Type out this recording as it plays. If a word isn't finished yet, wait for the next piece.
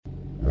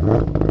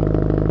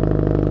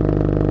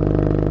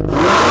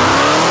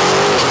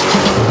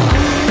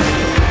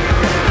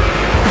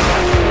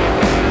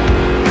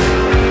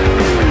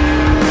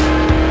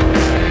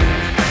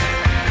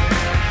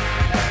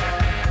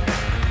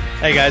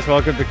Hey guys,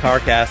 welcome to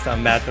CarCast.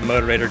 I'm Matt the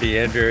Motivator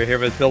DeAndrew here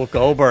with Bill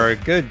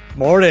Goldberg. Good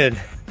morning.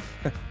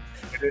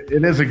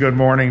 It is a good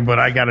morning, but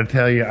I got to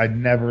tell you, I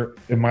never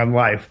in my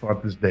life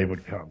thought this day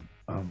would come.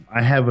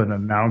 I have an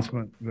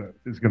announcement that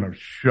is going to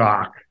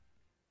shock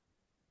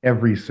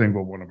every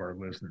single one of our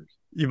listeners.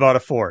 You bought a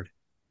Ford.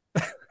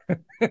 I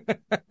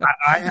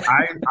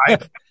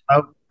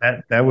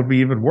that would be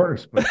even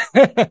worse, but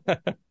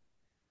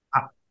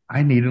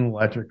I need an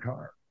electric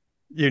car.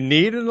 You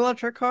need an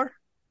electric car?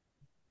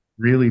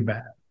 Really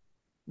bad.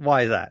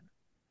 Why is that?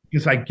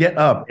 Because I get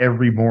up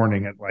every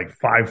morning at like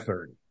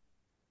 5:30,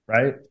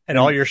 right? And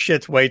all your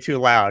shit's way too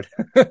loud.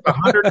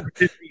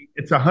 150.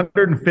 It's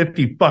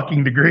 150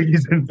 fucking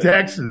degrees in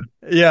Texas.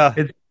 Yeah.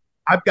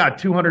 I've got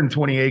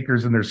 220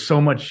 acres and there's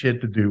so much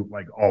shit to do,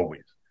 like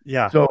always.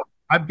 Yeah. So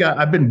I've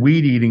been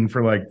weed eating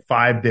for like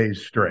 5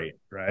 days straight,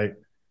 right?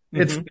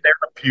 Mm-hmm. It's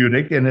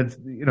therapeutic and it's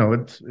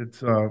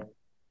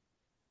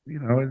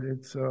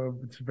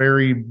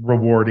very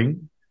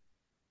rewarding.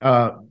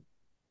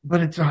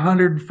 But it's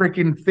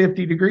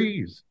 150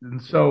 degrees.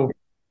 And so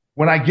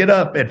when I get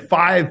up at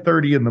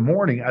 5:30 in the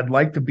morning, I'd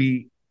like to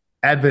be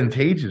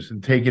advantageous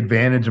and take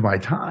advantage of my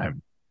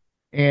time.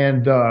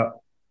 And I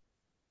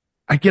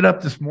get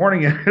up this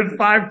morning at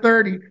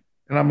 5:30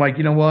 and I'm like,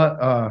 you know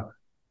what? I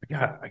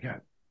got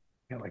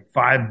like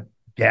 5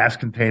 gas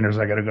containers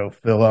I got to go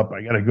fill up.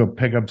 I got to go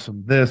pick up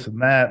some this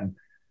and that. And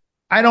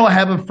I don't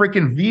have a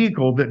freaking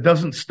vehicle that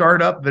doesn't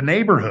start up the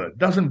neighborhood,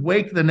 doesn't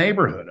wake the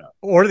neighborhood up.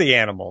 Or the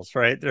animals,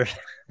 right?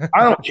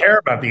 I don't care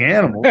about the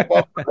animals.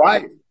 Well,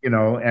 right,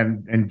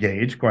 and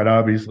engage, quite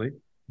obviously.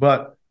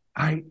 But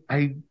I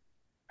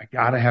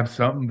got to have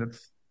something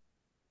that's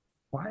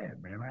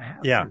quiet, man. I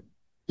have to.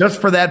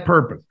 Just for that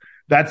purpose.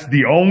 That's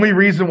the only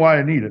reason why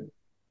I need it.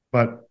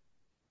 But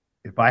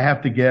if I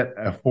have to get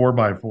a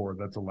 4x4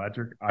 that's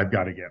electric, I've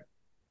got to get it.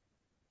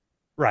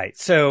 Right.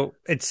 So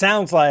it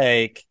sounds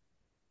like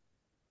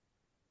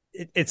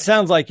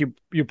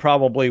you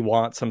probably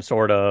want some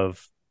sort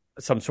of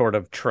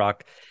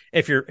truck.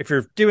 If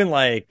you're doing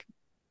like,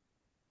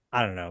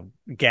 I don't know,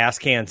 gas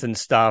cans and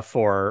stuff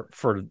for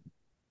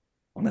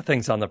the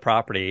things on the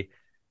property,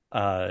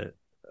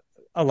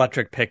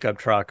 electric pickup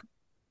truck.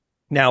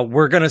 Now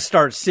we're going to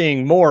start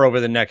seeing more over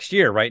the next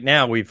year. Right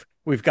now we've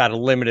got a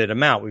limited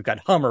amount. We've got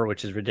Hummer,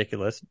 which is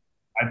ridiculous.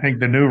 I think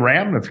the new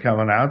Ram that's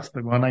coming out's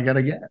the one I got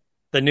to get.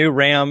 The new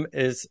Ram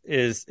is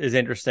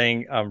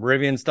interesting.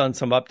 Rivian's done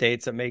some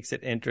updates that makes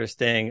it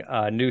interesting.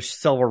 New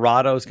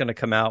Silverado is going to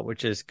come out,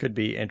 which could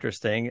be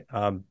interesting.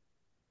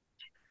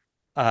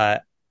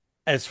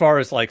 As far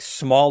as like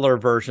smaller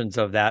versions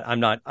of that,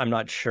 I'm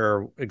not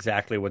sure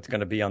exactly what's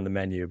going to be on the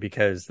menu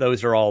because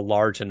those are all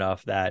large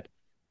enough that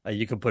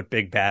you can put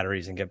big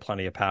batteries and get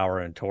plenty of power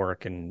and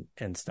torque and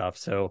stuff.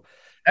 So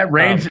that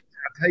Ranger,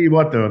 I'll tell you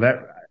what though,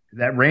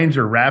 that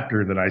Ranger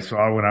Raptor that I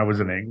saw when I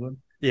was in England,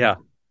 yeah.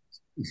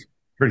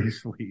 Pretty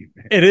sweet,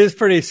 man. It is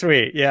pretty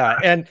sweet, yeah.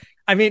 And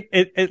I mean,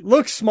 it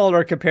looks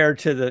smaller compared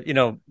to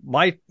the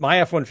my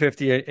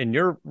F-150 and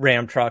your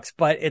Ram trucks,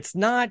 but it's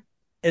not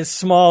as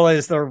small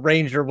as the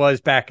Ranger was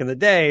back in the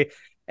day.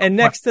 And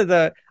next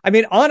to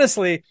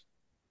honestly,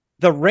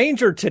 the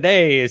Ranger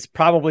today is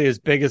probably as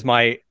big as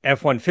my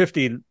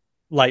F-150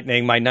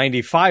 Lightning, my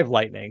 95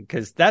 Lightning,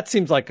 because that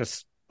seems like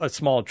a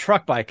small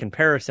truck by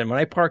comparison. When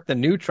I parked the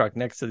new truck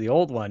next to the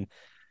old one,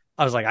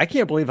 I was like, I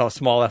can't believe how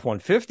small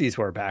F-150s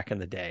were back in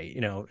the day,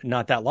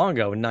 not that long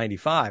ago in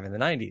 95 in the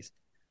 90s.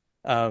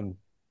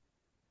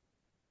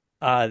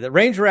 The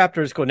Ranger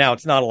Raptor is cool. Now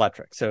it's not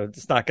electric, so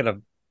it's not going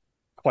to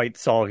quite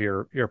solve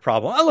your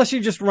problem unless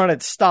you just run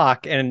it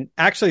stock. And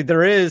actually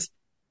there is,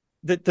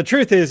 the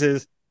truth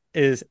is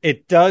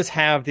it does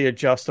have the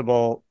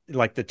adjustable,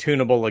 like the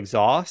tunable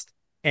exhaust,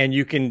 and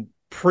you can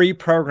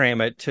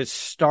pre-program it to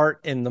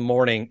start in the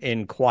morning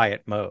in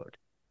quiet mode.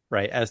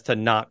 Right, as to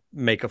not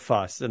make a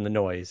fuss in the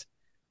noise,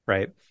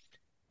 right?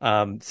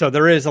 So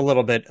there is a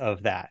little bit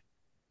of that.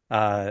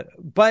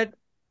 But,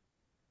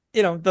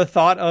 the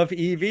thought of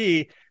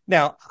EV.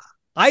 Now,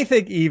 I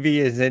think EV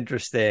is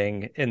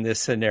interesting in this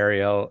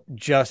scenario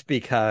just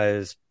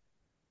because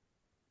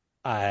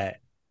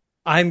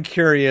I'm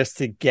curious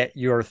to get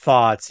your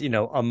thoughts,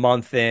 a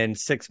month in,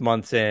 6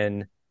 months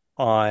in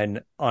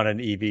on an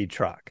EV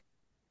truck.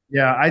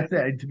 Yeah,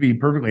 to be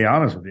perfectly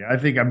honest with you, I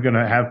think I'm going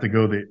to have to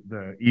go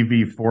the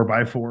EV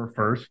 4x4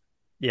 first.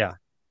 Yeah.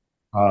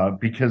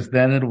 Because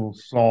then it'll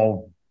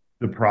solve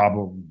the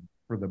problem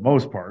for the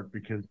most part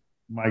because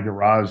my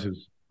garage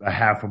is a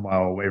half a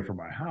mile away from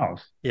my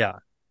house. Yeah.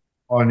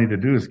 All I need to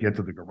do is get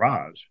to the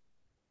garage.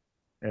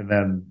 And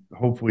then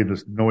hopefully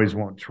this noise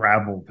won't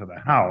travel to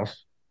the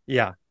house.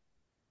 Yeah.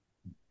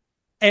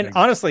 And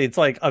honestly, it's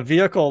like a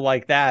vehicle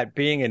like that,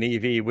 being an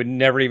EV, would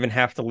never even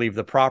have to leave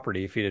the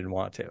property if you didn't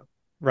want to.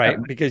 Right.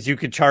 Yeah. Because you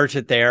could charge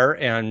it there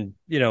and,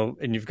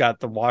 and you've got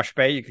the wash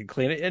bay, you could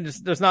clean it. And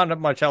there's not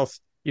much else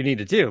you need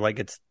to do. Like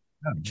it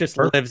just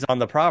lives on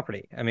the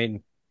property. I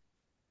mean,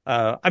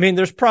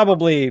 there's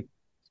probably,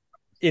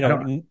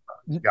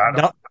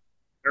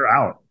 They're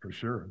out for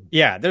sure.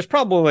 Yeah, there's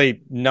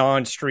probably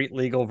non-street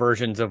legal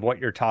versions of what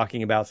you're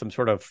talking about, some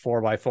sort of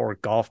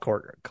 4x4 golf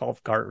cart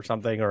or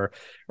something, or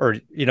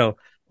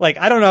like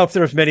I don't know if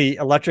there's many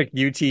electric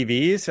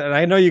UTVs, and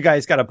I know you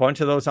guys got a bunch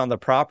of those on the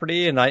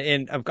property, and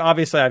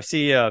obviously I've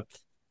seen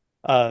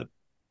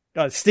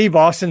Steve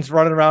Austin's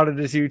running around in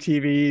his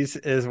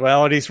UTVs as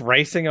well, and he's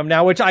racing them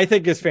now, which I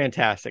think is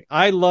fantastic.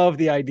 I love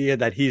the idea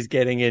that he's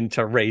getting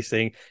into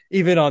racing,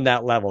 even on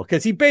that level,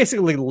 because he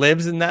basically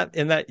lives in that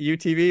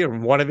UTV, or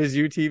one of his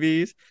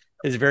UTVs,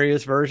 his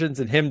various versions,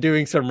 and him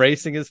doing some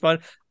racing is fun.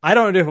 I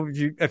don't know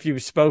if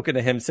you've spoken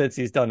to him since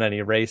he's done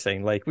any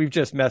racing. Like, we've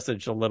just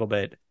messaged a little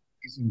bit.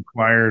 He's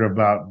inquired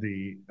about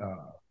the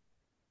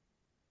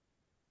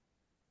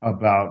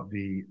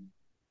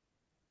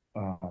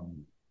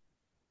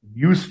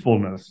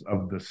usefulness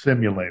of the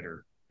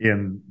simulator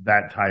in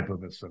that type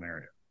of a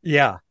scenario.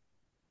 Yeah.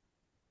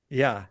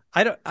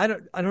 I don't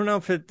know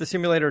if the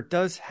simulator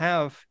does it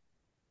have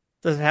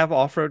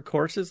off-road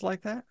courses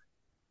like that?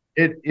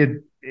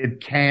 It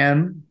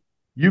can.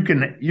 You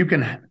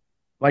can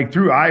like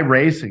through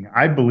iRacing,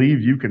 I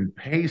believe you can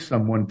pay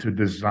someone to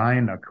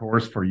design a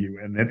course for you,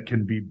 and it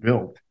can be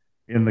built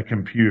in the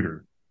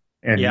computer.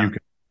 And you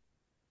can.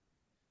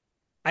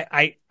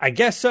 I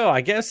guess so. I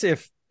guess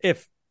if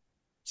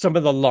some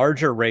of the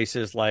larger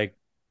races like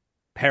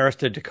Paris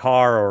to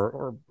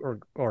Dakar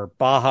or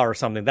Baja or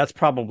something, that's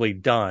probably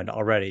done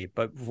already.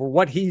 But for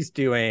what he's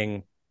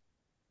doing,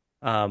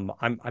 I'm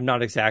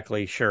not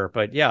exactly sure.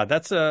 But yeah,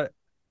 that's a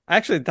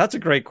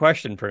great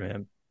question from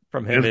him.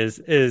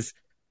 Is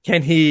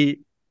can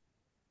he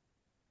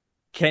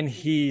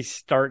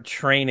start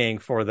training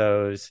for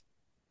those?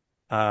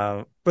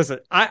 Listen,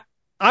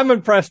 I'm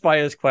impressed by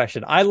his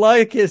question. I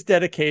like his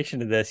dedication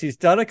to this. He's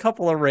done a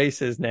couple of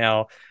races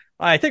now.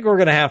 I think we're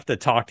going to have to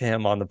talk to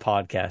him on the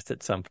podcast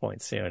at some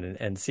point soon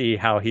and see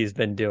how he's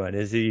been doing.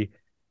 Is he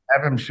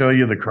have him show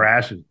you the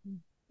crashes?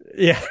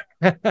 Yeah.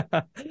 He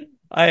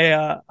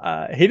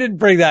didn't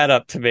bring that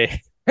up to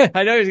me.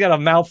 I know he's got a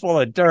mouthful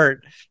of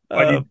dirt.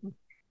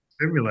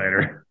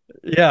 Simulator.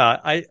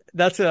 Yeah,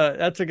 that's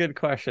a good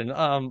question.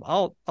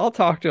 I'll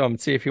talk to him and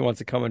see if he wants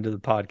to come into the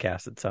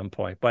podcast at some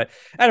point. But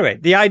anyway,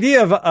 the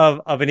idea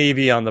of an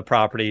EV on the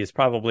property is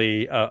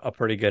probably a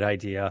pretty good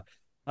idea.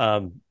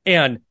 And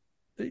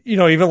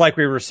even like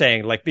we were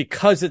saying, like,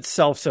 because it's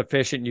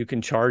self-sufficient, you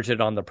can charge it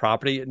on the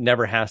property. It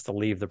never has to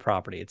leave the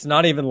property. It's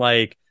not even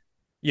like,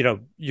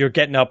 you're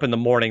getting up in the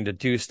morning to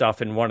do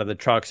stuff in one of the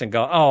trucks and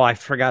go, oh, I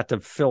forgot to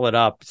fill it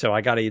up. So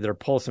I got to either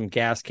pull some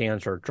gas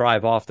cans or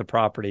drive off the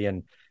property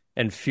and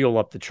fuel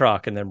up the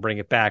truck and then bring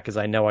it back, because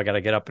I know I got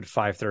to get up at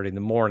 5:30 in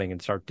the morning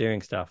and start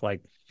doing stuff.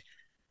 Like,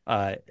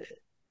 I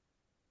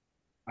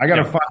got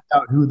to find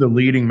out who the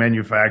leading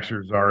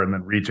manufacturers are and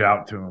then reach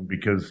out to them,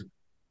 because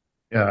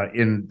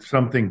in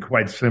something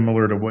quite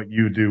similar to what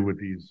you do with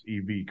these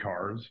EV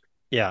cars,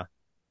 I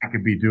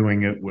could be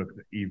doing it with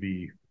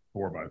EV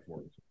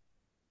 4x4s.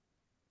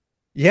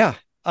 Yeah.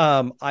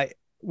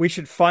 We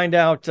should find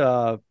out,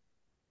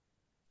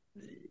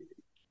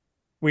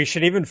 we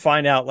should even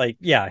find out, like,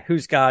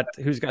 who's got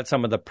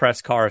some of the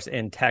press cars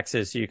in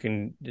Texas. You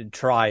can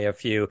try a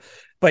few,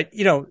 but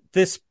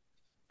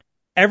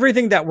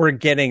everything that we're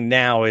getting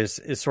now is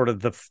sort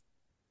of the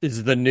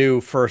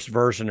new first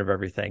version of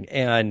everything.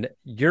 And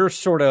you're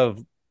sort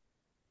of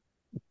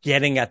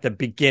getting at the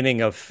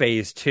beginning of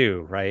phase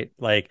 2, right?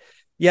 Like,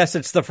 yes,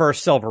 it's the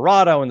first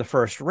Silverado and the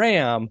first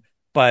Ram,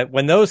 but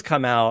when those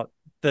come out,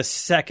 the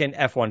second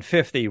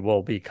F-150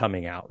 will be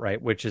coming out,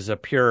 right? Which is a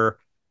pure,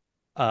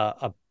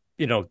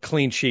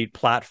 clean sheet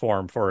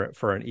platform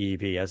for an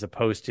EV, as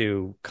opposed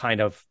to kind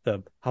of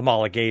the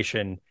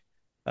homologation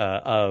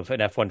of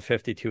an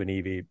F-150 to an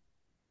EV.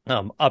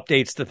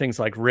 Updates to things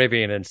like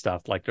Rivian and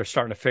stuff. Like, they're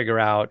starting to figure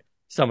out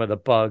some of the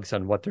bugs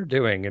on what they're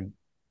doing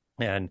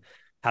and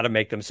how to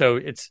make them. So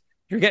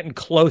you're getting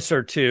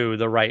closer to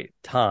the right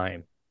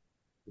time.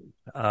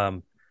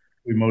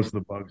 Most of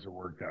the bugs are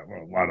worked out.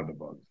 Well, a lot of the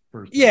bugs.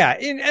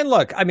 And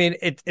look, I mean,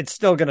 it's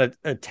still going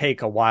to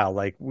take a while.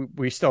 Like,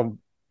 we still,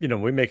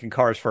 we're making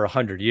cars for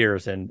 100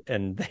 years and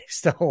they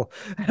still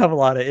have a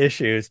lot of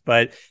issues,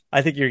 but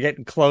I think you're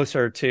getting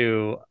closer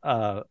to,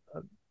 a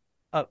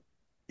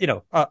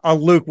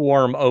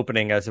lukewarm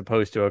opening as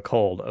opposed to a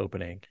cold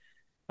opening.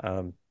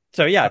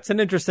 So yeah, it's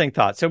an interesting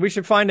thought. So we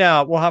should find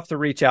out. We'll have to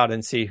reach out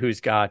and see who's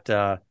got,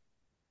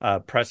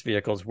 press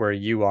vehicles where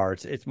you are.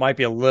 It might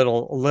be a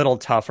little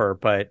tougher,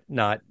 but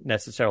not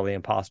necessarily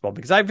impossible,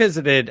 because I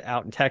visited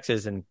out in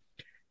Texas and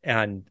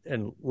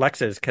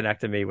Lexus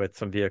connected me with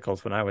some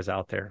vehicles when I was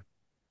out there.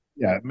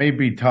 Yeah, it may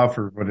be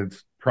tougher, but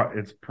it's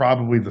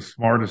probably the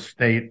smartest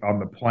state on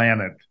the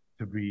planet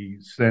to be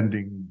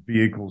sending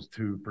vehicles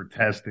to for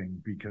testing,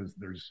 because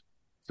there's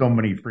so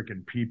many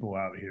freaking people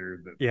out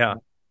here that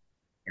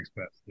next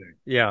best thing.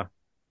 Yeah.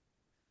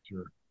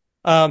 Sure.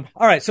 All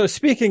right. So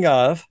speaking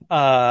of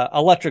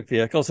electric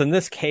vehicles, in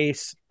this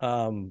case,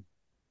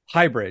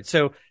 hybrid.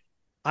 So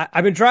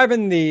I've been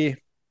driving the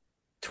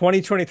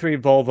 2023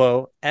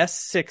 Volvo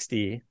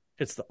S60.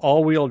 It's the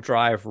all-wheel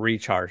drive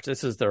Recharge.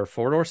 This is their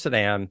four-door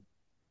sedan.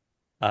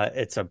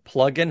 It's a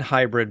plug-in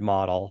hybrid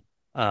model.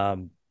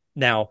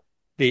 Now,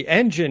 the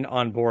engine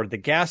on board, the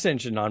gas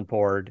engine on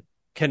board,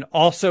 can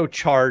also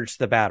charge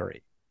the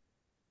battery.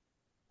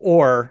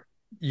 Or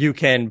you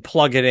can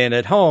plug it in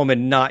at home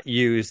and not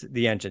use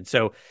the engine.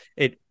 So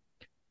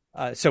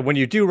when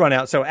you do run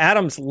out, so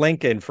Adam's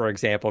Lincoln, for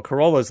example,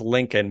 Corolla's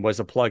Lincoln was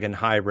a plug-in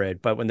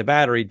hybrid, but when the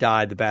battery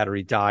died,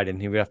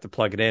 and he would have to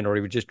plug it in, or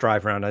he would just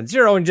drive around on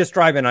zero and just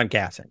drive in on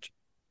gas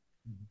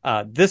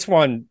engine. This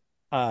one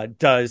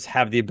does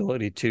have the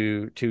ability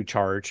to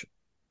charge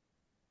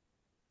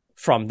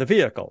from the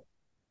vehicle.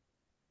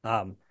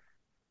 I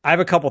have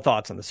a couple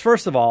thoughts on this.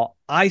 First of all,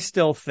 I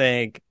still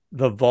think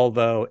the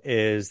Volvo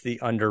is the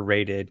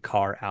underrated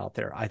car out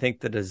there. I think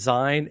the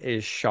design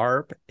is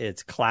sharp.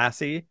 It's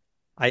classy.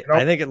 I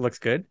think it looks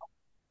good.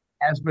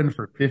 Has been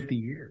for 50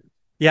 years.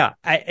 Yeah,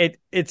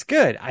 it's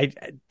good.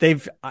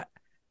 They've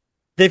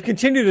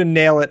continued to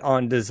nail it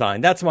on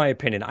design. That's my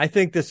opinion. I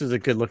think this is a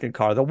good looking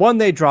car. The one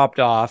they dropped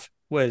off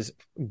was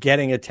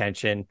getting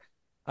attention.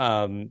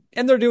 And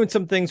they're doing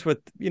some things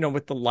with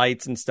the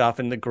lights and stuff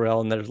and the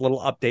grill, and there's little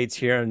updates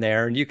here and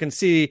there. And you can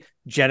see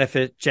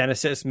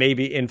Genesis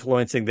maybe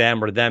influencing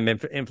them, or them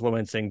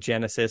influencing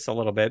Genesis a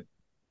little bit.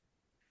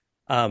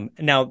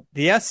 Now,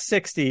 the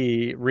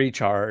S60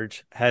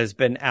 Recharge has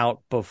been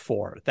out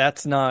before.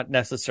 That's not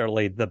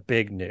necessarily the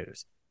big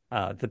news.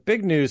 The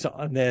big news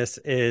on this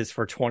is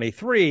for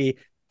 23,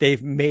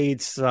 they've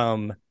made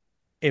some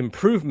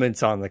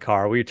improvements on the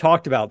car. We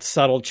talked about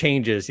subtle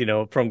changes,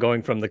 from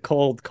going from the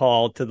cold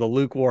call to the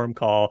lukewarm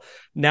call.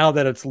 Now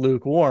that it's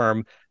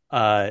lukewarm,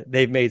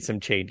 they've made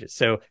some changes.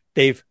 So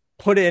they've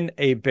put in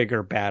a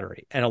bigger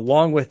battery, and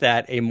along with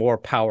that, a more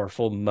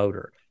powerful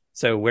motor.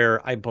 So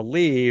where I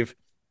believe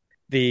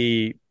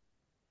the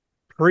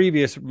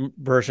previous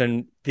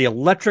version, the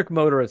electric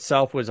motor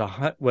itself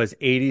was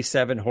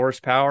 87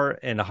 horsepower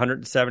and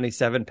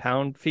 177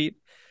 pound-feet.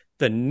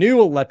 The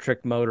new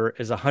electric motor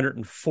is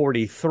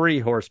 143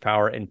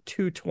 horsepower and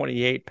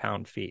 228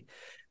 pound-feet,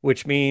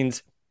 which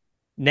means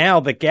now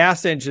the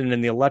gas engine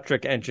and the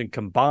electric engine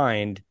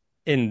combined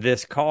in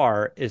this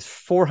car is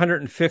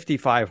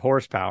 455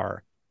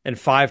 horsepower and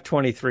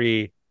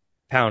 523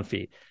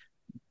 pound-feet.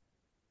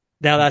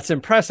 Now that's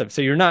impressive.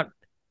 So you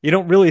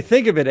don't really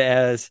think of it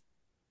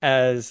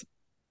as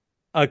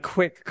a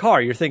quick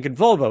car. You're thinking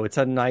Volvo, it's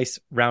a nice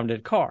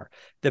rounded car.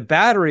 The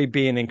battery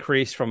being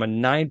increased from a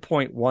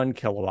 9.1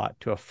 kilowatt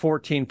to a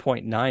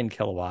 14.9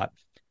 kilowatt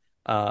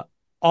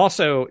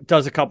also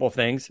does a couple of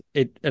things.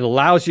 It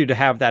allows you to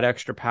have that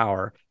extra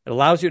power. It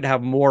allows you to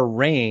have more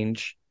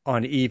range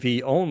on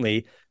EV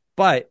only.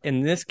 But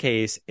in this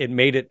case, it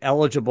made it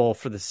eligible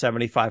for the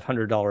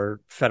 $7,500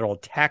 federal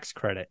tax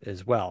credit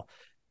as well.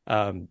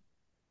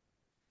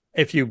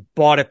 If you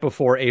bought it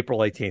before April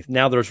 18th.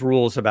 Now there's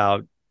rules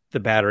about the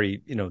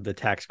battery, the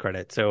tax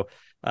credit. So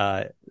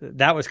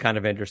that was kind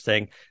of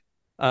interesting.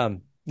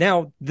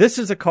 Now, this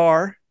is a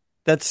car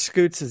that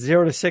scoots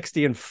 0 to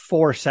 60 in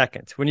 4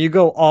 seconds. When you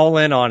go all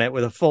in on it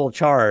with a full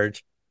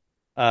charge,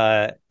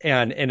 and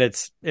in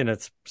its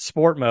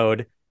sport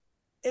mode,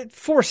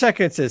 4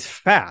 seconds is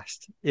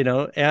fast,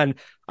 And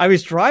I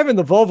was driving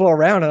the Volvo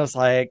around, and I was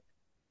like,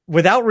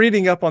 without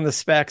reading up on the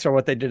specs or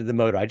what they did to the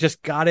motor, I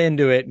just got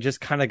into it and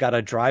just kind of got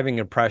a driving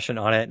impression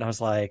on it, and I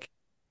was like,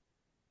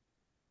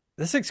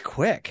 this thing's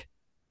quick.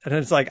 And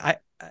it's like,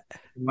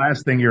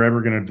 last thing you're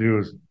ever going to do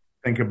is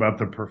think about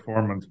the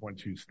performance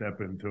once you step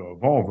into a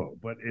Volvo,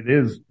 but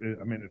it's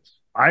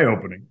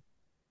eye-opening.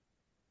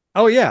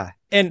 Oh yeah.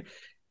 And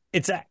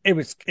it's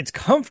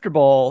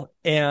comfortable,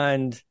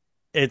 and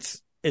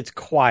it's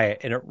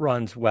quiet, and it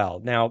runs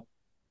well. Now,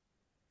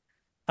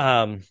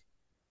 0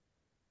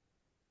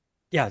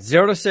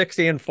 to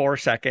 60 in 4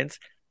 seconds.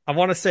 I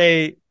want to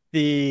say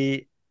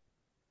the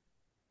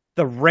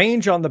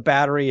range on the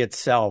battery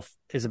itself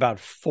is about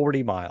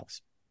 40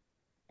 miles,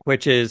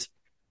 which is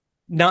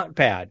not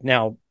bad.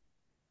 Now,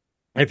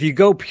 if you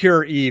go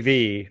pure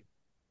EV,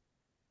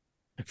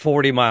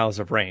 40 miles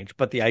of range.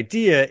 But the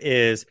idea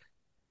is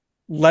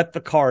let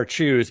the car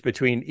choose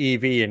between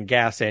EV and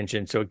gas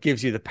engine. So it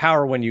gives you the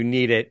power when you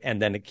need it,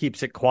 and then it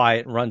keeps it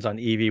quiet and runs on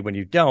EV when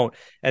you don't.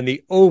 And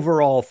the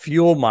overall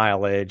fuel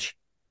mileage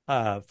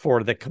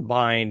for the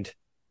combined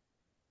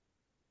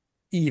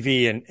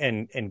EV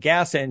and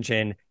gas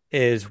engine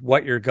is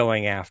what you're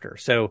going after.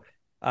 So,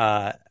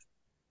 and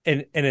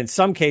in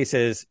some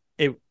cases,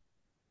 it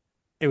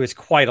was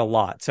quite a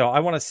lot. So I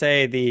want to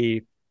say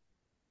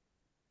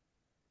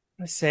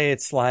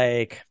it's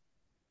like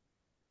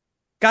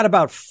got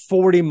about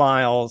 40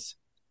 miles.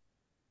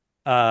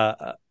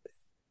 The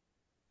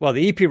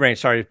EP range,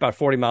 sorry, is about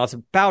 40 miles,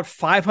 about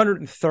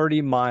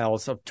 530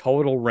 miles of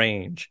total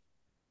range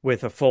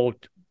with a full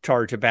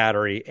charge of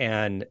battery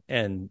and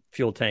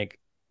full tank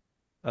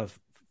of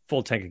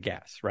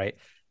gas, right?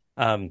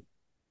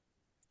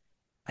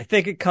 I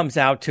think it comes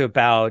out to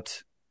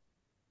about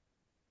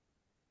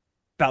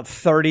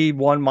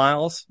 31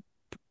 miles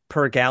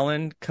per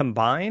gallon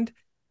combined,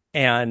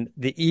 and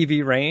the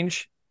EV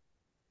range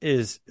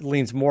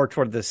leans more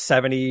toward the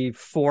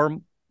 74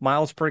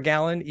 miles per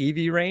gallon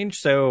EV range.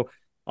 So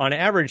on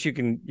average, you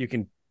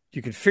can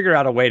figure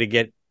out a way to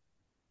get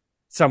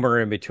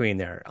somewhere in between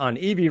there. On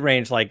EV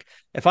range, like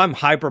if I'm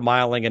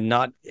hypermiling and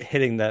not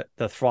hitting the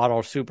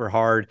throttle super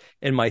hard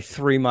in my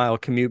 3-mile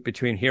commute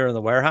between here and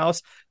the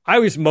warehouse, I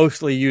was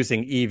mostly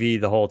using EV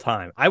the whole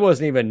time. I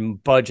wasn't even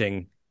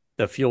budging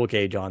the fuel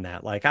gauge on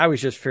that. Like I was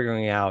just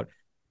figuring out,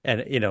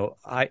 and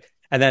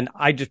then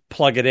I just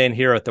plug it in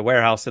here at the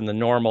warehouse in the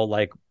normal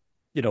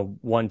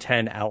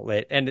 110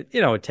 outlet, and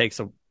it takes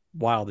a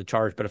while to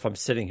charge. But if I'm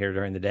sitting here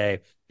during the day,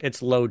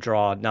 it's low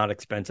draw, not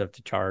expensive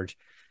to charge.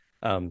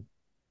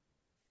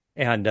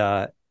 And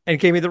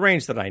gave me the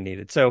range that I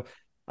needed. So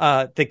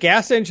the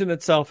gas engine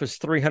itself is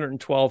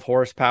 312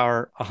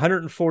 horsepower,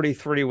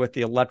 143 with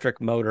the electric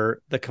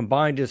motor. The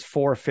combined is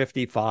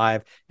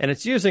 455, and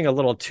it's using a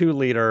little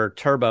 2-liter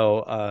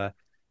turbo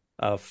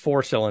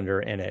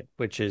 4-cylinder in it,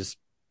 which is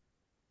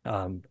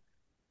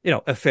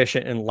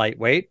efficient and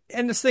lightweight.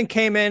 And this thing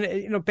came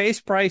in,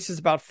 base price is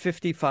about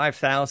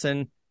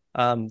 $55,000.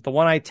 The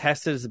one I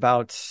tested is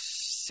about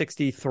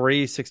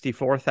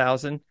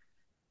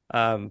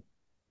 $64,000.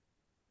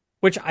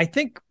 Which I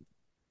think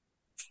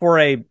for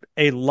a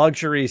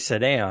luxury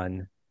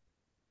sedan,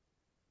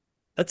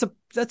 that's a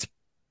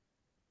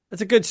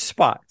good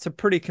spot. It's a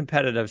pretty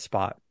competitive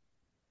spot.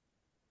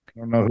 I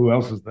don't know who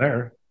else is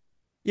there.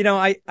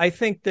 I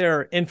think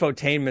their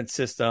infotainment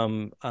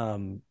system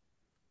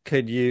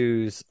could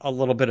use a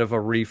little bit of a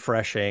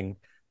refreshing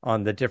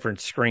on the different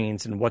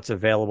screens and what's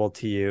available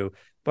to you.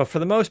 But for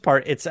the most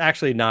part, it's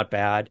actually not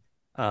bad.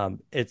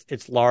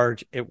 It's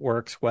large. It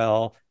works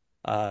well.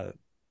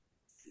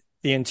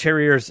 The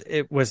interiors,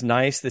 it was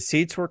nice. The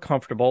seats were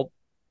comfortable.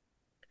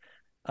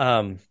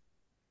 The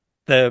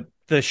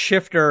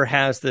shifter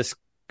has this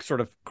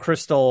sort of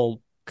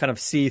crystal kind of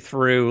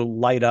see-through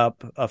light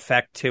up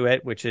effect to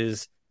it, which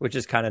is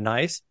kind of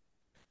nice.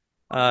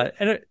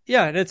 I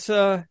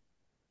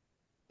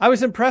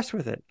was impressed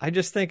with it. I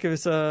just think it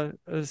was a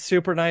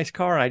super nice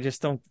car. I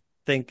just don't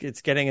think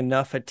it's getting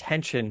enough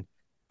attention.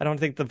 I don't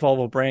think the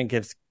Volvo brand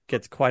gets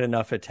quite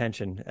enough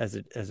attention as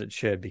it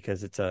should,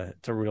 because it's a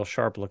real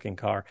sharp looking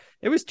car.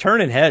 It was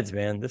turning heads,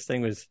 man. This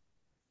thing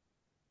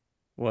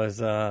was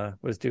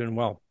doing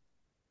well.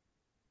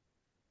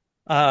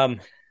 Another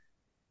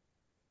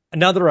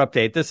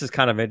update. This is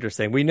kind of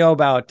interesting. We know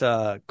about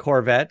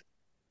Corvette.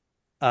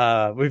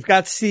 We've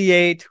got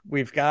C8.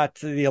 We've got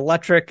the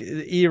electric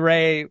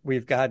E-Ray.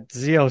 We've got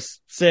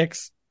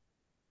Z06.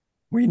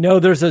 We know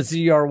there's a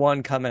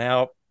ZR1 coming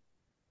out,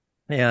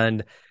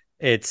 and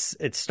it's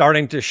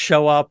starting to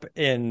show up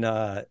in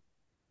on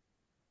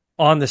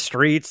the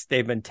streets.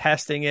 They've been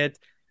testing it.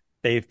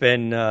 They've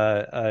been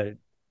having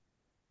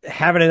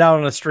it out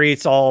on the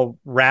streets, all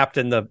wrapped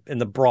in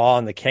the bra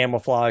and the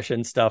camouflage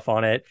and stuff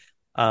on it.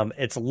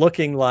 It's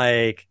looking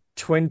like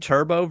kind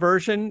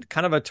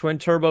of a twin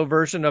turbo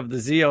version of the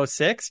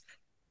Z06.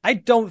 I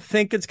don't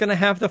think it's going to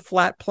have the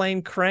flat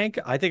plane crank.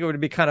 I think it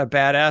would be kind of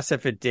badass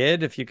if it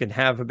did, if you can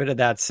have a bit of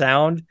that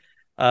sound.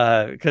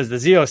 Because the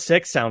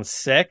Z06 sounds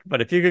sick,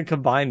 but if you can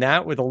combine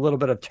that with a little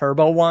bit of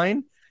turbo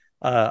whine,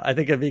 I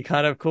think it'd be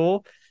kind of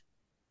cool.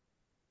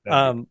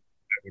 That would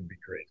be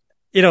great.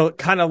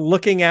 Kind of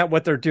looking at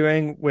what they're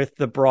doing with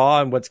the bra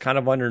and what's kind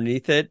of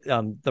underneath it.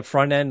 The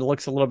front end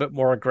looks a little bit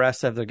more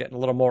aggressive. They're getting a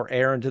little more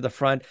air into the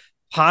front,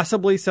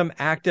 possibly some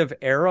active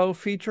aero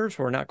features.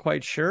 We're not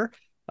quite sure.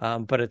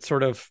 But it's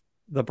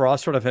the bra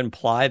sort of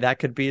imply that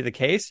could be the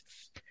case.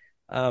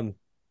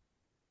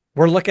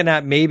 We're looking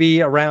at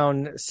maybe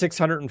around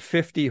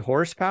 650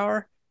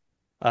 horsepower.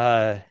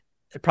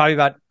 Probably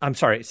about,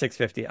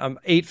 650.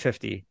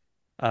 850.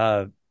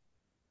 The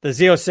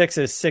Z06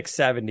 is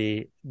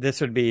 670.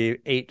 This would be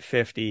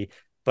 850.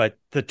 But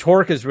the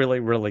torque is really,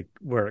 really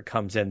where it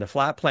comes in. The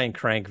flat plane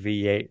crank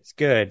V8 is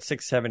good,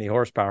 670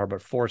 horsepower,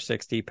 but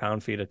 460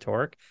 pound-feet of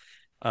torque.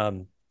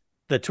 The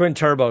twin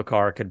turbo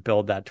car could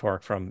build that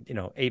torque from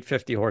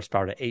 850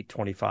 horsepower to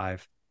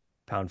 825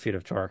 pound-feet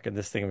of torque, and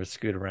this thing would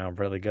scoot around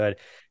really good.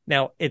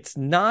 Now, it's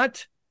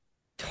not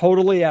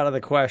totally out of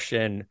the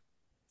question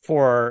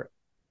for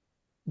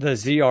the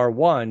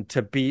ZR1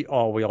 to be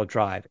all-wheel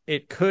drive.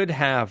 It could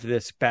have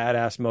this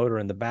badass motor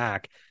in the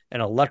back,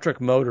 an electric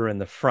motor in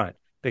the front,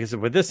 because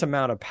with this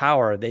amount of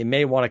power, they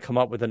may want to come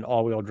up with an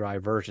all-wheel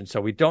drive version.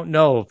 So we don't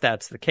know if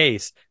that's the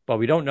case, but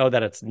we don't know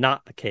that it's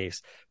not the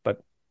case.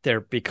 But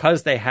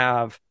because they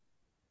have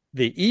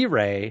the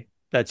E-Ray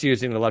that's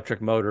using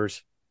electric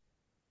motors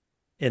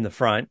in the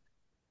front,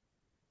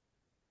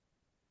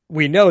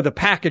 we know the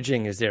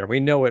packaging is there. We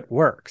know it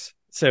works.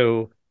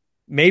 So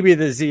maybe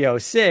the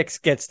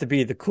Z06 gets to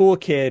be the cool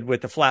kid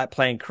with the flat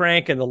plane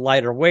crank and the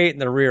lighter weight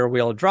and the rear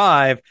wheel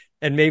drive.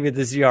 And maybe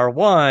the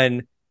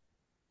ZR1,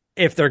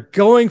 if they're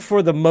going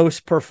for the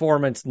most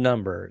performance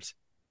numbers,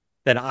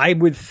 then I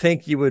would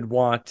think you would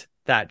want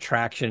that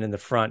traction in the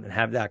front and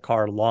have that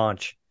car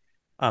launch.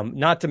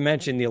 Not to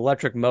mention the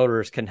electric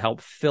motors can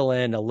help fill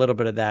in a little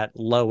bit of that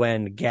low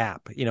end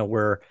gap,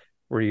 where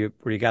you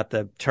got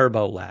the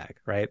turbo lag,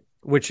 right?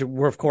 Which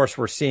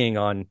we're seeing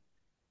on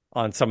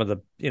some of the,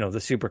 the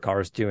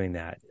supercars doing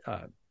that,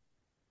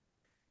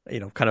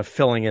 kind of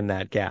filling in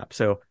that gap.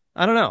 So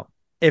I don't know.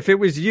 If it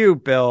was you,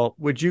 Bill,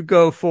 would you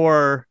go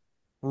for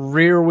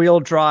rear wheel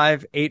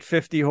drive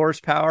 850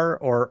 horsepower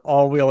or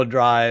all wheel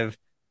drive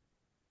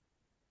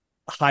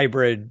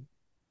hybrid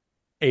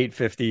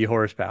 850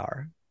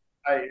 horsepower?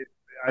 I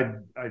I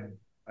I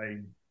I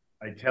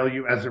I tell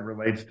you as it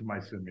relates to my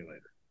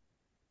simulator.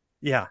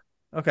 Yeah.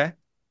 Okay.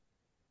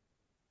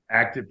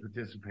 Active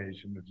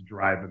participation that's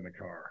driving the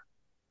car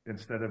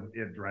instead of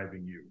it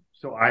driving you.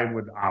 So I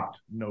would opt,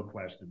 no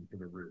question, for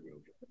the rear wheel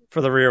drive.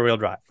 For the rear wheel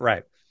drive.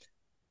 Right.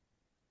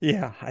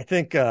 Yeah. I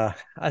think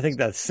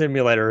that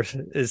simulator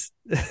is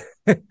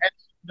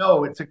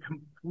No, it's a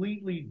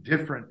completely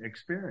different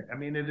experience. I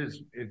mean,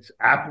 it's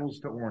apples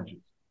to oranges.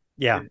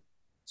 yeah. It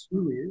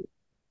truly is.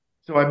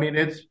 So I mean,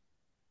 it's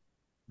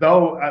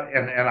though,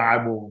 and I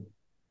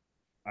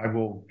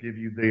will give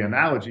you the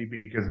analogy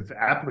because it's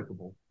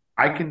applicable.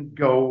 I can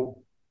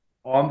go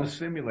on the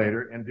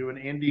simulator and do an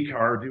Indy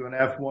car, do an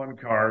F1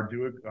 car,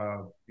 do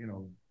a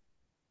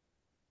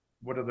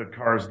what are the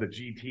cars? The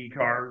GT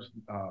cars,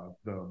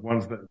 the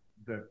ones that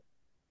the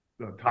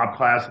top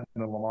class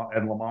in the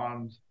Le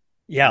Mans.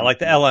 Yeah, like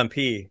the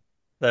LMP,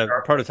 the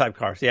prototype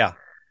cars. Yeah.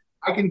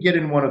 I can get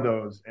in one of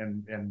those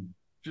and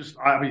just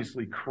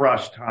obviously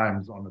crush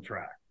times on the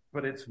track,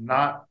 but it's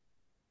not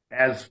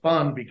as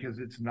fun because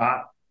it's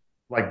not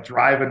like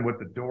driving with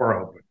the door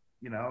open.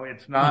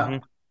 It's not.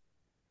 Mm-hmm.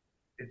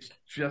 It's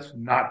just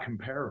not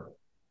comparable.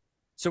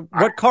 So,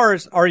 what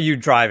cars are you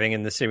driving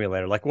in the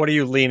simulator? Like, what are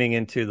you leaning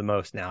into the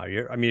most now?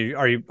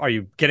 Are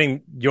you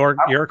getting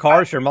your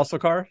cars, your muscle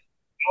cars?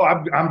 Oh,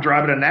 I'm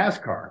driving a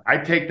NASCAR. I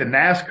take the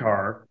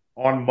NASCAR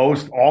on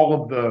most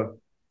all of the.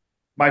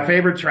 My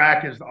favorite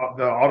track is the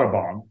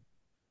Autobahn,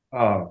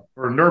 or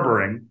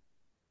Nürburgring.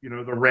 The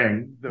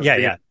ring.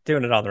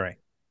 Doing it on the ring.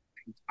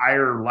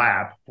 Entire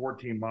lap,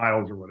 14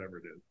 miles or whatever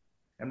it is.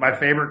 And my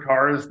favorite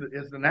car is the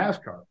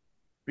NASCAR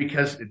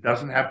because it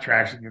doesn't have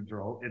traction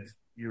control.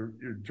 You're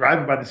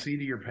driving by the seat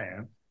of your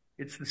pants.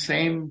 It's the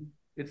same.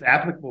 It's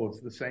applicable.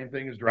 It's the same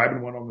thing as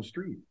driving one on the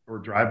street or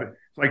driving.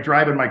 It's like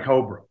driving my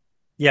Cobra.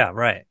 Yeah,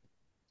 right.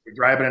 You're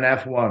driving an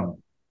F1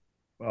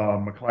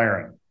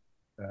 McLaren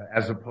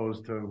as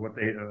opposed to what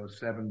they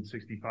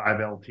 765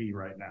 LT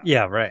right now.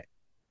 Yeah, right.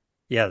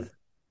 Yeah,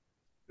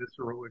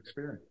 visceral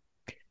experience.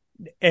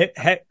 If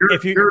you're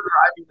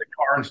driving the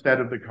car instead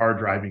of the car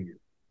driving you.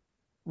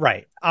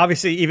 Right.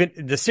 Obviously, even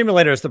the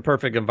simulator is the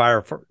perfect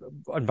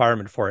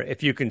environment for it.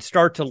 If you can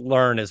start to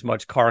learn as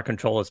much car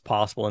control as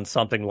possible in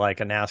something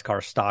like a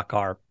NASCAR stock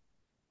car,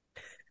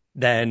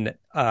 then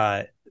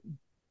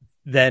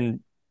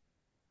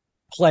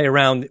play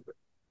around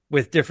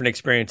with different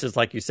experiences,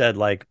 like you said,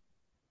 like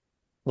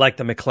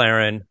the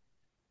McLaren,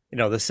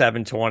 the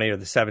 720 or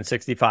the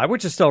 765,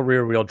 which is still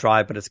rear wheel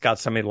drive, but it's got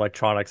some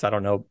electronics. I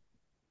don't know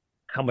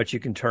how much you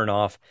can turn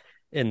off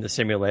in the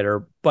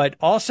simulator, but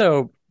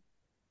also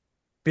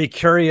be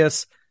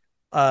curious,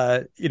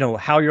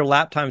 how your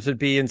lap times would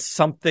be in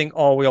something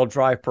all-wheel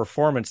drive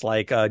performance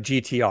like a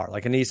GTR,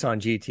 like a Nissan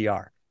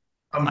GTR.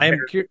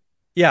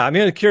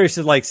 I'm curious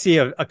to see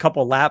a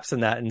couple laps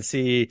in that and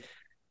see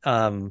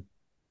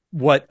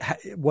what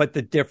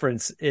the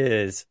difference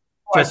is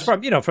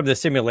from the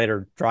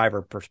simulator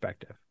driver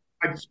perspective.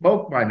 I'd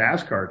smoke my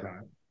NASCAR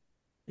time.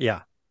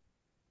 Yeah,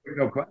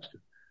 no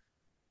question.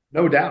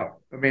 No doubt.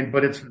 I mean,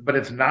 but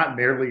it's not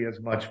nearly as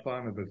much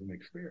fun as an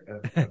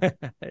experience.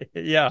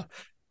 Yeah,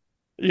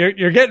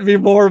 you're getting me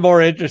more and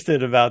more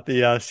interested about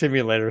the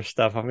simulator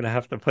stuff. I'm going to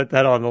have to put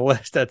that on the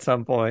list at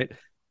some point.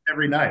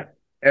 Every night.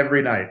 I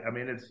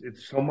mean,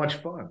 it's so much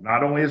fun.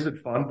 Not only is it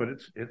fun, but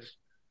it's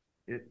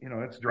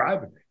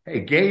driving.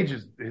 Hey, Gage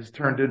has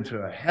turned into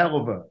a hell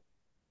of a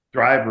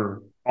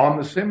driver on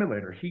the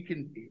simulator.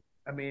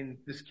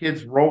 This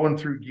kid's rolling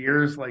through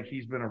gears like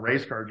he's been a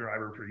race car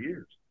driver for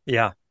years.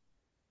 Yeah.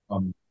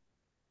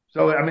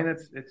 So I mean,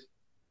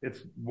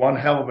 it's one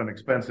hell of an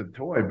expensive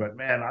toy, but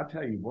man, I'll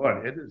tell you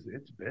what,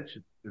 it's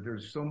bitching.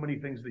 There's so many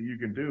things that you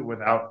can do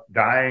without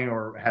dying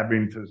or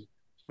having to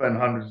spend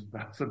hundreds of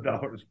thousands of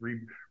dollars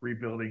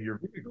rebuilding your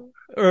vehicle.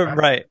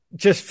 Right.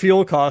 Just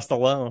fuel cost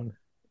alone.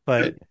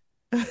 But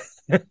so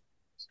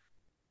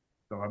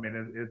I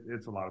mean,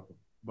 it's a lot of fun,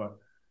 but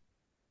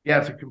yeah,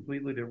 it's a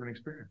completely different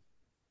experience.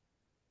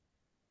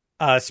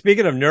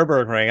 Speaking of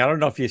Nürburgring, I don't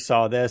know if you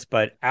saw this,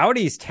 but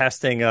Audi's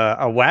testing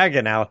a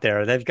wagon out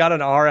there. They've got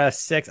an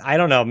RS6. I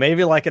don't know,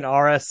 maybe like an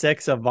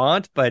RS6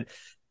 Avant, but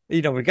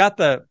we got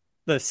the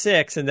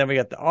 6 and then we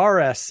got the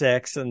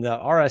RS6 and the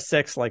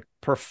RS6 like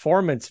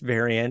performance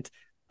variant.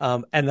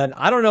 And then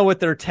I don't know what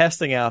they're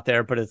testing out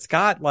there, but it's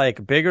got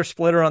like bigger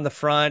splitter on the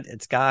front.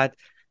 It's got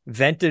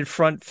vented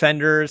front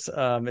fenders.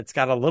 It's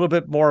got a little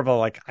bit more of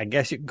a, I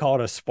guess you can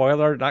call it a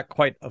spoiler, not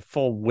quite a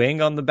full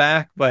wing on the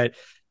back, but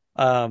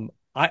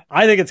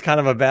I think it's kind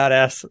of a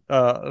badass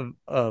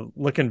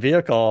looking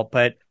vehicle,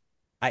 but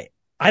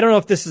I don't know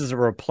if this is a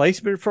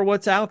replacement for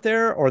what's out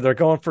there or they're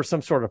going for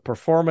some sort of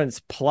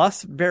performance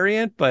plus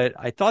variant, but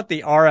I thought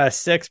the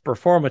RS6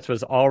 performance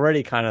was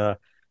already kind of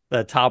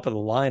the top of the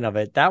line of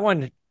it. That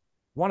one, I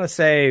want to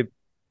say,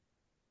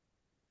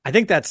 I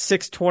think that's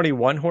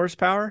 621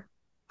 horsepower.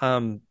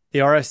 the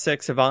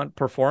RS6 Avant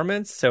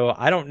Performance. So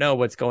I don't know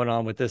what's going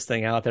on with this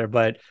thing out there,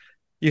 but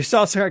you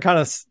saw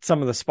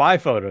some of the spy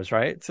photos,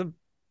 right? So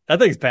that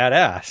thing's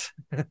badass.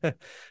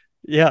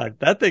 Yeah,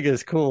 that thing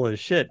is cool as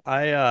shit.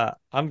 I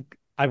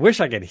wish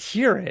I could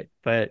hear it,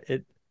 but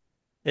it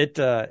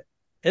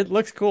it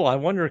looks cool. I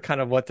wonder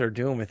kind of what they're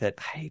doing with it.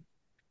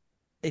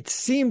 It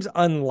seems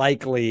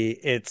unlikely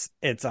it's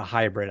a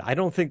hybrid. I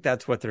don't think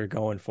that's what they're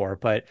going for,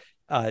 but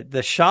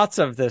the shots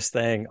of this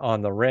thing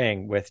on the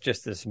ring with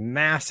just this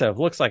massive,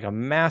 looks like a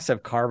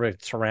massive carbon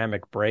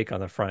ceramic brake on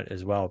the front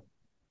as well.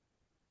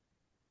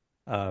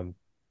 I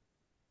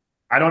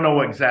don't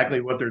know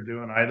exactly what they're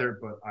doing either,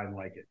 but I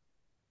like it.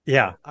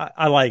 Yeah,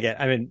 I like it.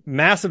 I mean,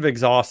 massive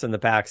exhaust in the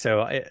back,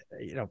 so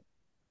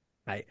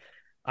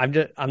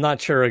I'm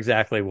not sure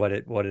exactly what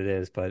it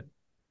is, but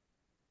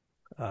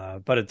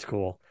it's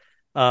cool.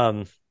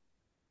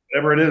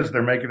 Whatever it is,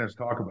 they're making us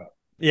talk about.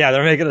 Yeah,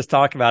 they're making us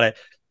talk about it.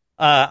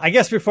 I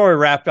guess before we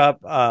wrap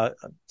up,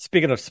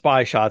 speaking of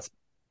spy shots,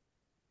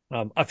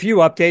 a few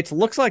updates.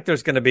 Looks like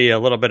there's going to be a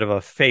little bit of a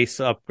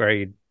facelift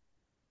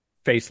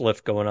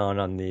going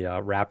on the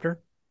Raptor.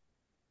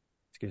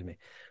 Excuse me.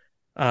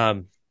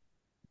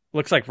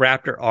 Looks like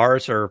Raptor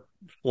R's are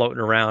floating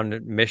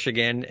around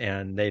Michigan,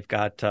 and they've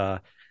got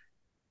a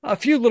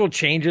few little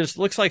changes.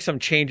 Looks like some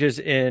changes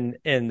in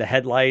the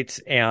headlights,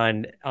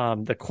 and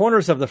the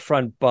corners of the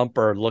front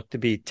bumper look to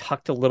be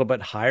tucked a little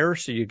bit higher,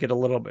 so you get a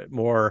little bit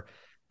more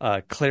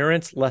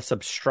clearance, less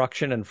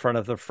obstruction in front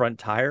of the front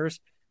tires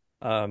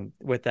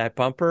with that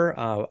bumper.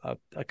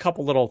 A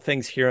couple little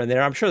things here and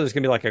there. I'm sure there's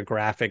going to be like a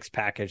graphics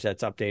package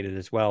that's updated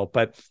as well,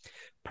 but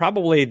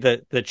probably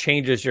the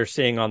changes you're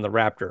seeing on the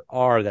Raptor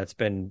R that's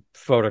been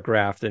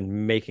photographed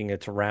and making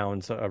its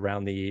rounds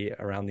around the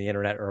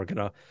internet are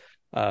going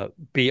to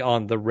be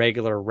on the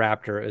regular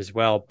Raptor as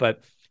well.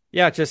 But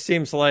yeah, it just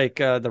seems like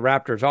the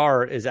Raptors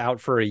R is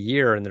out for a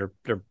year, and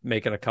they're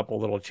making a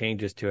couple little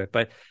changes to it.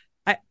 But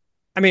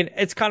I mean,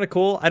 it's kind of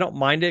cool. I don't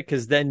mind it,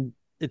 because then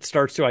it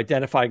starts to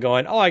identify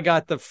going, oh, I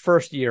got the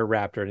first year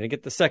Raptor and I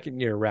get the second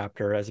year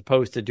Raptor, as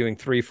opposed to doing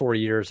 3-4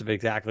 years of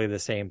exactly the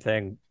same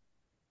thing.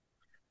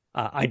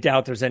 I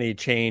doubt there's any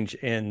change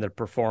in the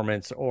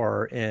performance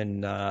or in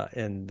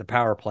the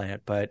power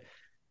plant, but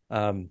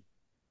yeah,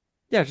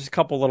 just a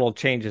couple little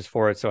changes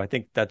for it. So I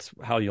think that's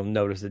how you'll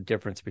notice the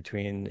difference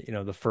between,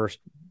 the first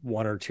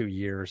 1 or 2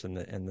 years and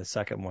the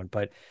second one.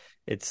 But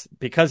it's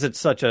because it's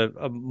such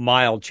a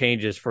mild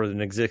changes for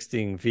an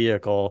existing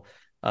vehicle.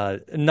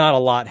 Not a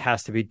lot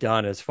has to be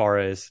done as far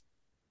as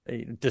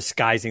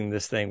disguising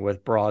this thing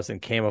with bras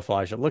and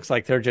camouflage. It looks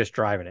like they're just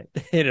driving it.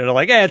 They're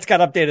like, hey, it's got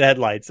updated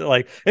headlights.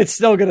 Like, it's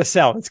still going to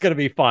sell. It's going to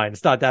be fine.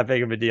 It's not that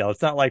big of a deal.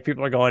 It's not like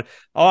people are going,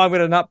 oh, I'm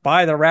going to not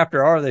buy the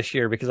Raptor R this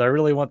year because I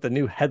really want the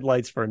new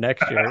headlights for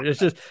next year.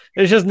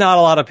 There's just not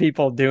a lot of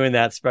people doing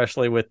that,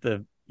 especially with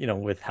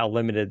with how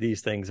limited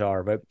these things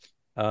are. But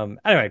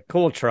anyway,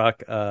 cool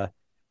truck.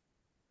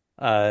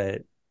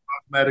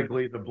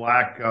 Cosmetically, the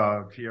black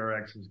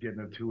TRX is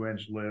getting a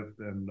 2-inch lift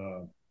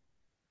and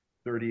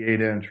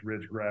 38-inch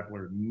Ridge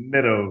Grappler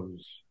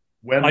Nittos.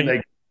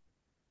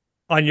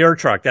 On your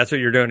truck, that's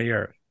what you're doing to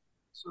yours.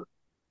 So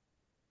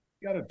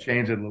you got to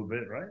change it a little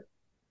bit, right? A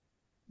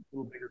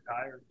little bigger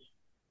tires.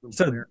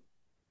 So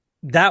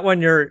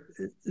cleaner.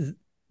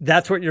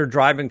 That's what you're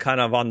driving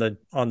kind of on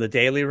the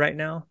daily right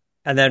now.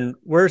 And then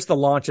where's the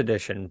launch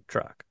edition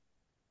truck?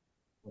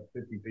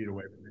 50 feet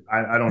away from me.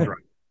 I don't drive.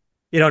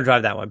 You don't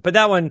drive that one, but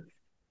that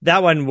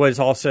one was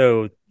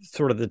also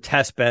sort of the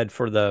test bed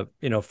for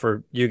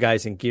for you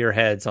guys and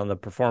gearheads on the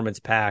performance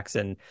packs.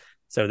 And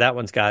so that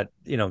one's got,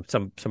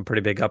 some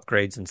pretty big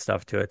upgrades and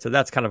stuff to it. So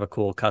that's kind of a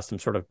cool custom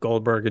sort of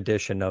Goldberg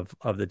edition of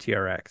the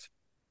TRX.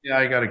 Yeah,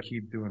 I got to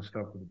keep doing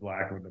stuff with the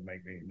black one to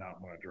make me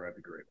not want to drive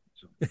the gray one.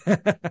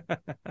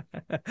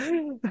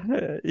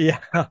 So. Yeah.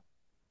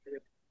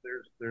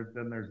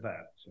 There's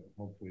that. So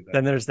hopefully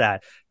then there's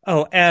that.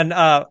 Oh, and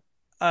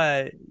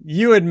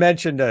you had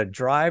mentioned a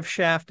drive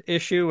shaft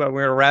issue when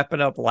we were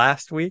wrapping up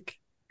last week.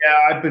 Yeah,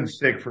 I've been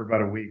sick for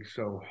about a week,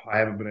 so I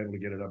haven't been able to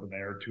get it up in the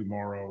air.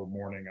 Tomorrow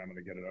morning, I'm going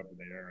to get it up in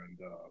the air and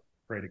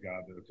pray to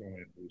God that it's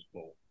only a loose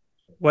bolt.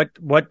 So.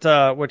 What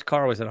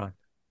car was it on?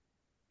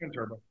 Twin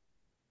turbo.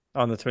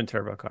 On the twin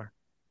turbo car.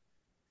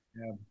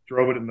 Yeah,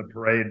 drove it in the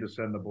parade to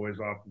send the boys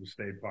off to the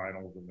state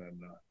finals, and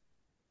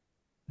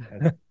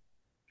then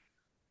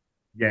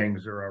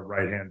Yangs are a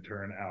right-hand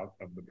turn out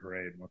of the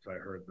parade. Once I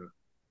heard the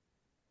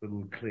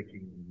little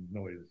clicking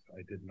noise,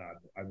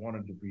 I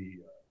wanted to be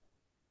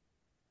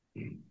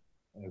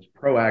as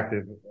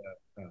proactive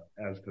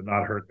as to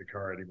not hurt the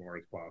car anymore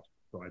as possible.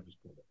 So I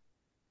just pulled it.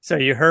 So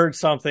you heard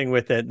something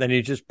with it, then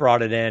you just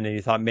brought it in, and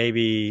you thought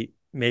maybe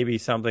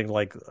something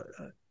like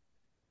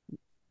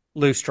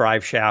loose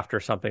drive shaft or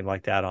something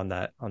like that on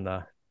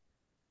the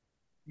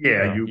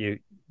yeah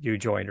you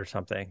joint or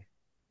something.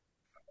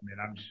 I mean,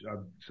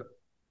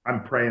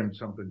 I'm praying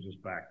something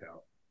just backed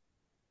out.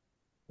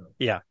 So.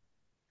 Yeah.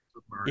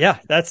 Yeah,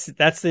 that's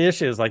the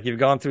issue. Is like you've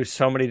gone through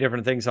so many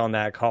different things on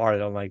that car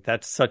that I'm like,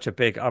 that's such a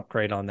big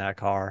upgrade on that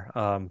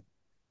car.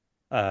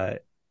 I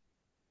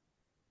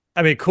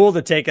I mean, cool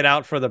to take it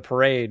out for the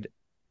parade.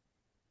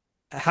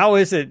 How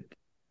is it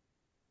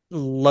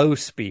low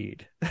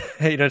speed?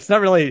 It's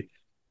not really.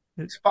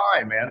 It's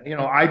fine, man.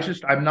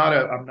 I'm not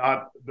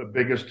the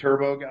biggest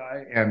turbo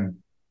guy, and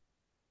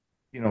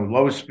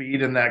low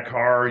speed in that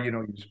car.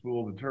 You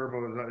spool the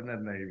turbo, and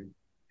then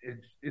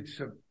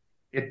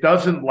it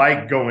doesn't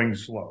like going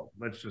slow.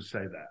 Let's just say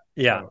that.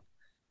 Yeah.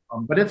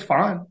 But it's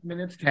fine. I mean,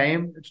 it's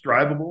tame. It's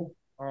drivable.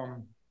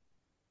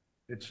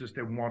 It's just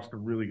it wants to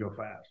really go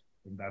fast,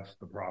 and that's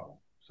the problem.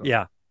 So,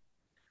 yeah.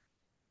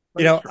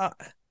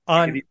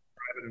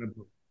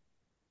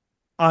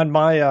 On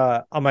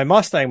my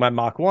Mustang, my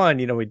Mach 1,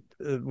 we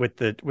with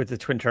the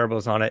twin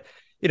turbos on it,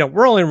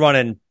 we're only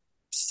running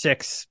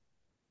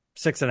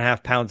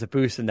 6.5 pounds of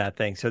boost in that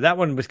thing. So that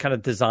one was kind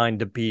of designed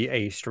to be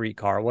a street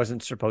car. It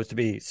wasn't supposed to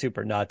be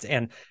super nuts,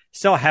 and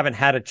still haven't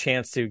had a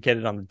chance to get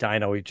it on the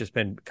dyno. We've just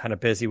been kind of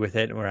busy with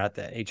it, and we're at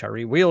the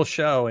HRE wheel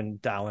show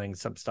and dialing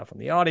some stuff on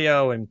the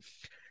audio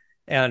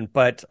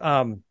but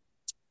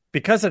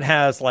because it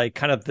has like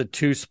kind of the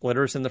 2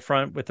 splitters in the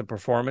front with the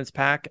performance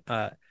pack,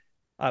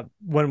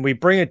 when we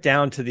bring it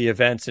down to the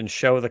events and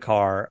show the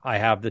car, I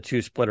have the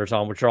 2 splitters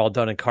on, which are all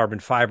done in carbon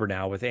fiber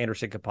now with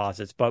Anderson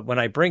composites. But when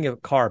I bring a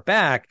car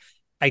back,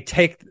 I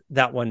take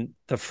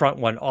the front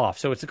one off.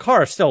 So the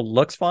car still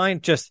looks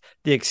fine. Just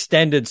the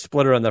extended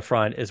splitter on the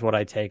front is what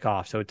I take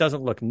off. So it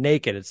doesn't look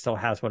naked. It still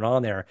has one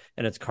on there,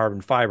 and it's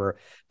carbon fiber.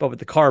 But with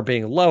the car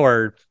being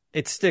lowered,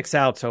 it sticks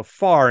out so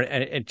far,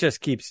 and it just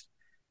keeps.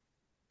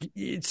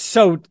 It's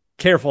so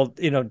careful,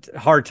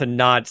 hard to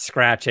not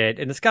scratch it,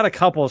 and it's got a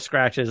couple of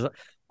scratches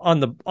on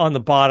the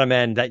bottom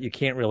end that you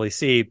can't really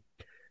see.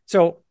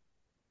 So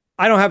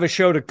I don't have a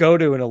show to go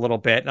to in a little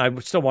bit, and I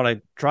still want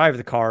to drive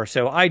the car.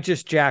 So I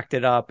just jacked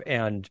it up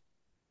and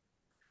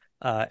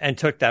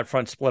took that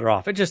front splitter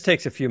off. It just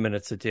takes a few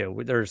minutes to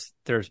do. There's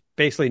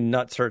basically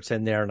nut certs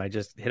in there, and I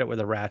just hit it with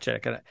a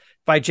ratchet. And if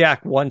I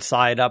jack one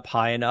side up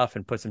high enough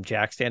and put some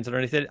jack stands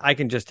underneath it, I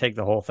can just take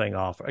the whole thing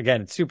off.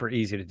 Again, it's super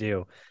easy to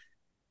do.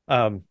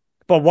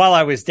 But while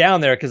I was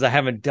down there, because I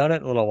haven't done it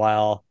in a little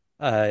while,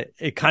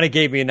 it kind of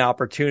gave me an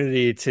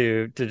opportunity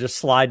to just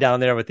slide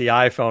down there with the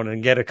iPhone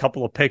and get a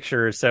couple of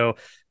pictures. So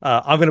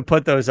I'm going to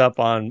put those up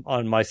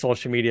on my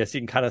social media so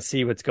you can kind of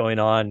see what's going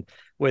on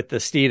with the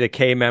Steeda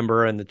K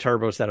member and the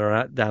turbos that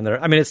are down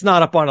there. I mean, it's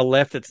not up on a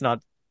lift. It's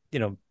not,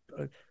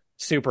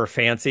 super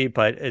fancy,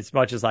 but as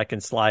much as I can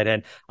slide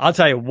in. I'll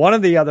tell you, one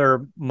of the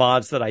other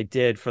mods that I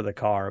did for the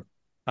car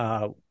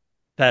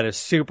that is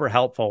super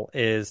helpful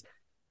is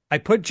I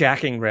put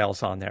jacking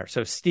rails on there.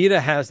 So Steeda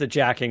has the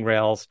jacking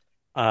rails.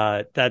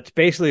 That's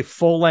basically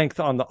full length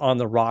on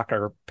the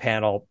rocker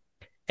panel,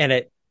 and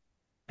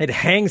it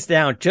hangs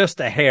down just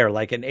a hair,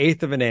 like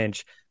 1/8 of an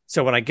inch.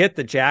 So when I get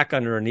the jack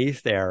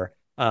underneath there,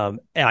 and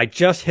I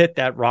just hit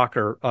that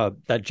rocker,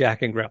 that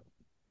jacking rail,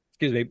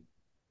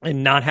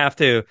 and not have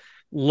to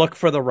look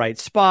for the right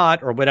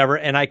spot or whatever.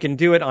 And I can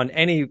do it on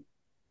any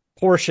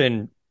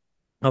portion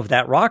of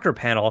that rocker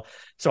panel.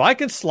 So I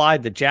can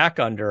slide the jack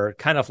under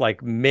kind of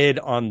like mid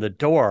on the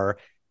door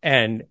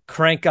and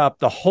crank up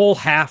the whole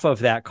half of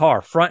that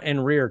car, front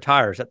and rear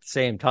tires at the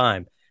same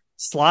time,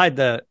 slide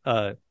the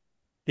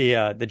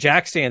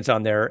jack stands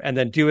on there, and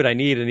then do what I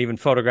need and even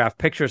photograph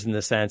pictures in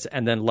the sense,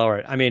 and then lower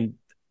it. I mean,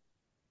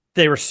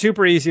 they were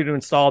super easy to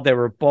install. They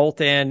were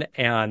bolt in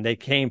and they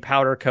came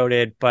powder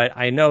coated, but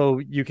I know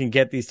you can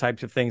get these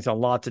types of things on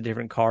lots of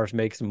different cars,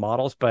 makes and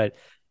models, but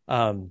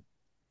for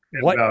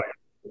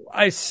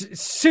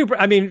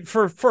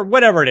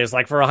whatever it is,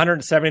 like for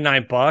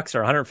 $179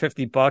 or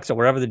 $150 or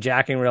wherever the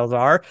jacking rails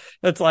are,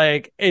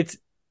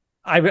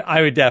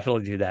 I would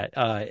definitely do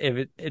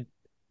that.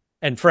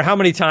 And for how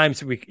many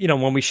times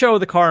when we show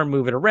the car and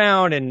move it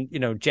around and,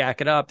 jack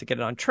it up to get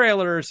it on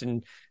trailers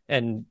and,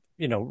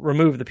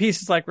 remove the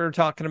pieces like we were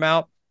talking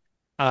about,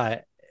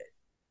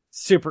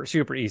 super,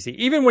 super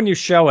easy. Even when you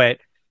show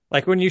it,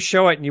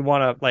 and you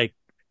want to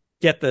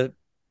get the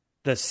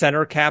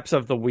center caps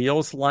of the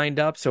wheels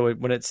lined up. So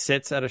when it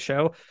sits at a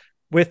show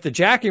with the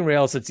jacking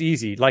rails, it's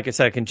easy. Like I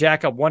said, I can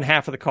jack up one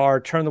half of the car,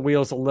 turn the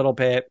wheels a little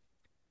bit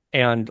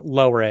and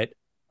lower it.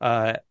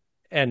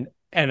 And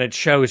it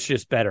shows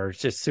just better.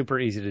 It's just super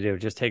easy to do. It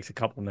just takes a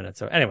couple of minutes.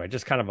 So anyway,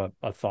 just kind of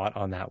a thought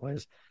on that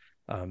was,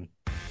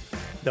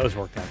 those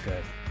worked out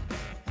good.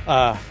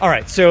 All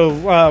right. So,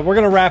 we're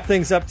going to wrap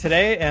things up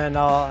today, and,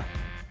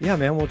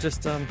 we'll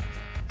just,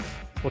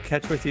 we'll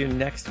catch with you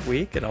next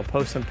week, and I'll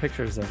post some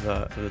pictures of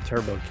the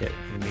turbo kit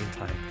in the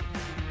meantime.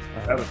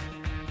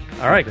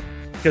 All right.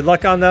 Good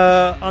luck on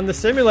the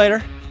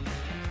simulator.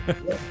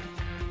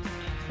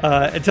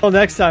 Until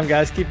next time,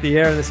 guys, keep the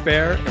air in the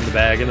spare and the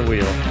bag in the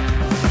wheel.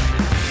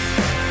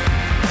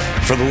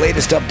 For the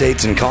latest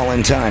updates and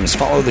call-in times,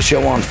 follow the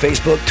show on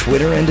Facebook,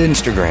 Twitter, and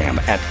Instagram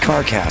at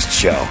CarCast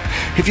Show.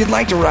 If you'd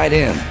like to write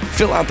in,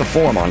 fill out the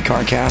form on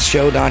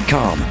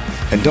CarCastShow.com.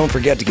 And don't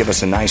forget to give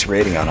us a nice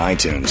rating on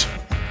iTunes.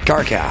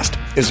 CarCast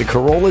is a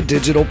Corolla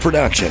Digital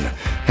production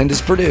and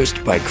is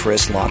produced by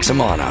Chris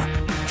Loxamana.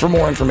 For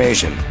more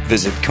information,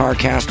 visit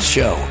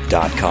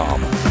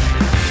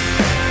CarCastShow.com.